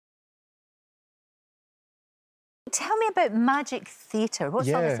me about magic theatre.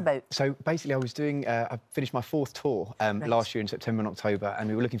 What's all this about? So basically, I finished my 4th tour last year in September and October, and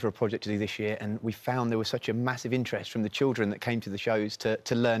we were looking for a project to do this year, and we found there was such a massive interest from the children that came to the shows to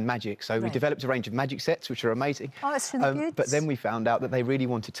learn magic. So we developed a range of magic sets, which are amazing. Oh, it's really good. But then we found out that they really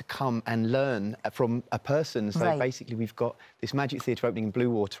wanted to come and learn from a person. So basically, we've got this magic theatre opening in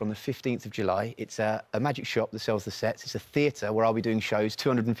Bluewater on the 15th of July. It's a magic shop that sells the sets. It's a theatre where I'll be doing shows,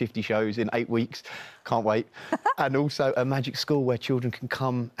 250 shows in 8 weeks. Can't wait. And also a magic school where children can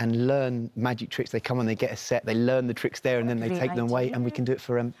come and learn magic tricks. They come and they get a set, they learn the tricks there, and then they take them away, and we can do it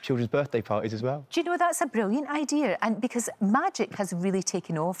for children's birthday parties as well. Do you know, that's a brilliant idea, and because magic has really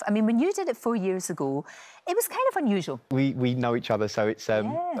taken off. I mean, when you did it 4 years ago, it was kind of unusual. We know each other, so it's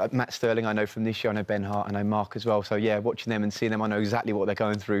Matt Sterling I know from this show, I know Ben Hart, I know Mark as well, so yeah, watching them and seeing them, I know exactly what they're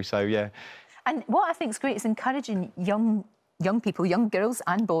going through, so yeah. And what I think is great is encouraging young people, young girls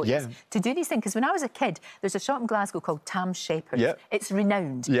and boys, to do these things. Because when I was a kid, there's a shop in Glasgow called Tam Shepherd's. It's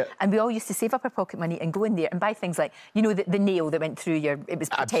renowned. And we all used to save up our pocket money and go in there and buy things like, you know, the nail that went through your... It was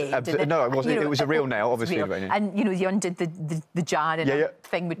pretend. No, it wasn't. It was a real nail, obviously. Real. And, you know, you undid the jar and a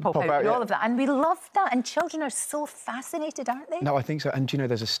thing would pop out and all of that. And we loved that. And children are so fascinated, aren't they? No, I think so. And, you know,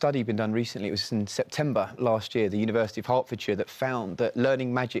 there's a study been done recently. It was in September last year, the University of Hertfordshire, that found that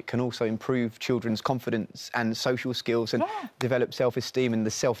learning magic can also improve children's confidence and social skills and develop self-esteem and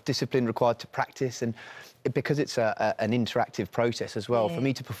the self-discipline required to practice. And because it's an interactive process as well, for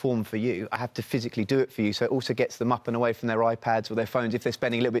me to perform for you, I have to physically do it for you, so it also gets them up and away from their iPads or their phones if they're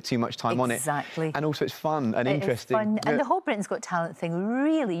spending a little bit too much time on it. Exactly. And also it's fun and interesting. Fun. And the whole Britain's Got Talent thing,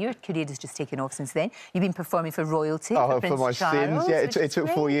 really, your career has just taken off since then. You've been performing for royalty, for my Charles, sins. Yeah, it took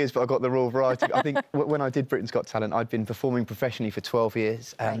 4 years, but I got the Royal Variety. I think when I did Britain's Got Talent, I'd been performing professionally for 12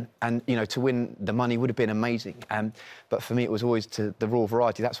 years. And, you know, to win the money would have been amazing. But for me, it was always to the Royal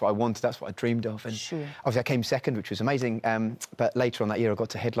Variety. That's what I wanted, that's what I dreamed of. And obviously I came second, which was amazing. But later on that year, I got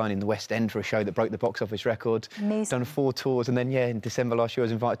to headline in the West End for a show that broke the box office record. Amazing. Done 4 tours, and then, in December last year, I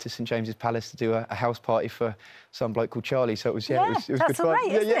was invited to St James's Palace to do a house party for some bloke called Charlie. So it was, it was good fun.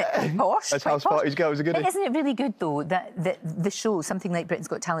 Right, isn't it? Posh. As house parties go, it was a good one. Isn't it really good, though, that the show, something like Britain's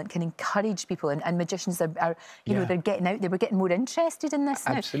Got Talent, can encourage people, and magicians are you know, they're getting out there. We're getting more interested in this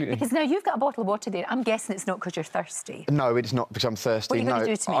now. Absolutely. Because now you've got a bottle of water there. I'm guessing it's not because you're thirsty. No, it's not because I'm thirsty. What are you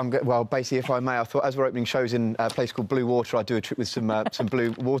going to do to me? Well, basically, if I may, I thought as we're opening shows in a place called Bluewater, I'd do a trick with some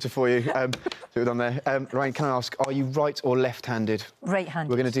blue water for you. Do it on there. Lorraine, can I ask, are you right or left-handed? Right-handed.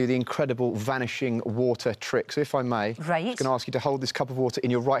 We're going to do the incredible vanishing water trick. So if I may, I'm just going to ask you to hold this cup of water in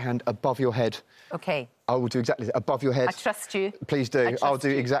your right hand above your head. OK. I will do exactly that, above your head. I trust you. Please do. I'll do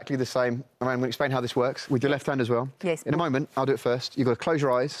exactly the same. I'm going to explain how this works with your left hand as well. Yes. In a moment, I'll do it first. You've got to close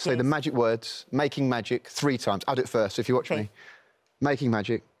your eyes, say the magic words, making magic 3 times. I'll do it first, so if you watch me. Making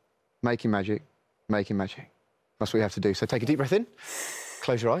magic, making magic, making magic. That's what you have to do. So take a deep breath in,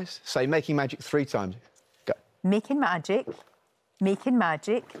 close your eyes, say making magic 3 times. Go. Making magic, making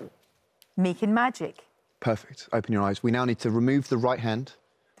magic, making magic. Perfect. Open your eyes. We now need to remove the right hand.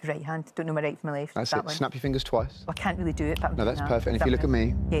 The right hand. Don't know my right from my left. That's it. Snap your fingers twice. Well, I can't really do it, but I'm No, that's doing perfect. And if you look at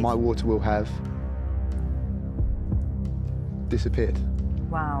me, my water will have disappeared.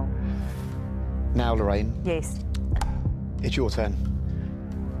 Wow. Now, Lorraine. Yes. It's your turn.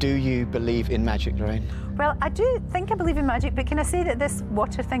 Do you believe in magic, Lorraine? Well, I do think I believe in magic, but can I say that this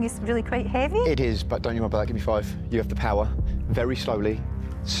water thing is really quite heavy? It is, but don't you worry about that. Give me 5. You have the power. Very slowly,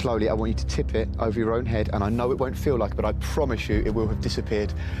 slowly, I want you to tip it over your own head, and I know it won't feel like it, but I promise you it will have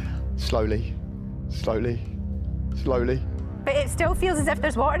disappeared. Slowly, slowly, slowly. But it still feels as if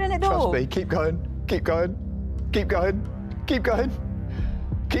there's water in it, though. Trust me. Keep going. Keep going. Keep going. Keep going.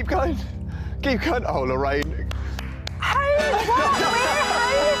 Keep going. Keep going. Oh, Lorraine. How? What?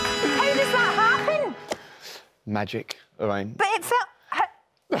 Where? How does that happen? Magic, Lorraine. But it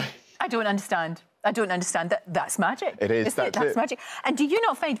felt... I don't understand. I don't understand. That's magic. It is. That's magic. And do you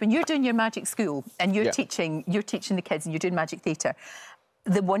not find when you're doing your magic school and you're teaching the kids and you're doing magic theatre,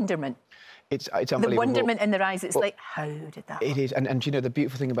 the wonderment? It's unbelievable. The wonderment in their eyes, it's like, how did that It is, and you know, the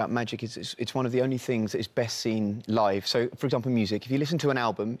beautiful thing about magic is it's one of the only things that is best seen live. So, for example, music, if you listen to an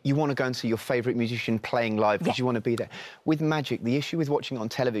album, you want to go and see your favourite musician playing live because you want to be there. With magic, the issue with watching it on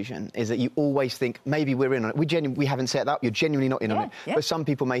television is that you always think, maybe we're in on it. We haven't set that up, you're genuinely not in on it. But some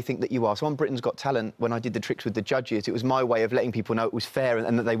people may think that you are. So on Britain's Got Talent, when I did the tricks with the judges, it was my way of letting people know it was fair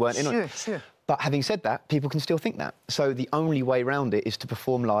and that they weren't in on it. Sure. But having said that, people can still think that. So the only way around it is to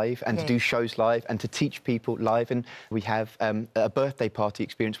perform live and to do shows live and to teach people live. And we have a birthday party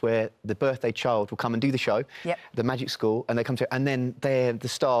experience where the birthday child will come and do the show, the magic school, and they come to, and then they're the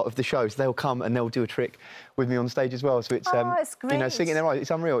star of the show. So they'll come and they'll do a trick with me on stage as well. So it's, it's great. you know, singing their eyes.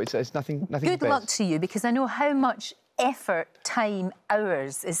 It's unreal. It's nothing. Good luck to you, because I know how much effort, time,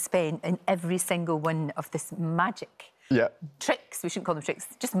 hours is spent in every single one of this magic. Yeah. Tricks, we shouldn't call them tricks,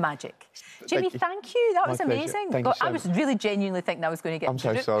 just magic. Jamie, thank you. That was amazing. God, I was really genuinely thinking I was going to get I'm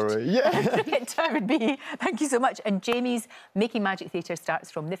so sorry. Yeah. I would be. Thank you so much. And Jamie's Making Magic Theatre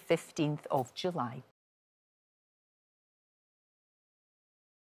starts from the 15th of July.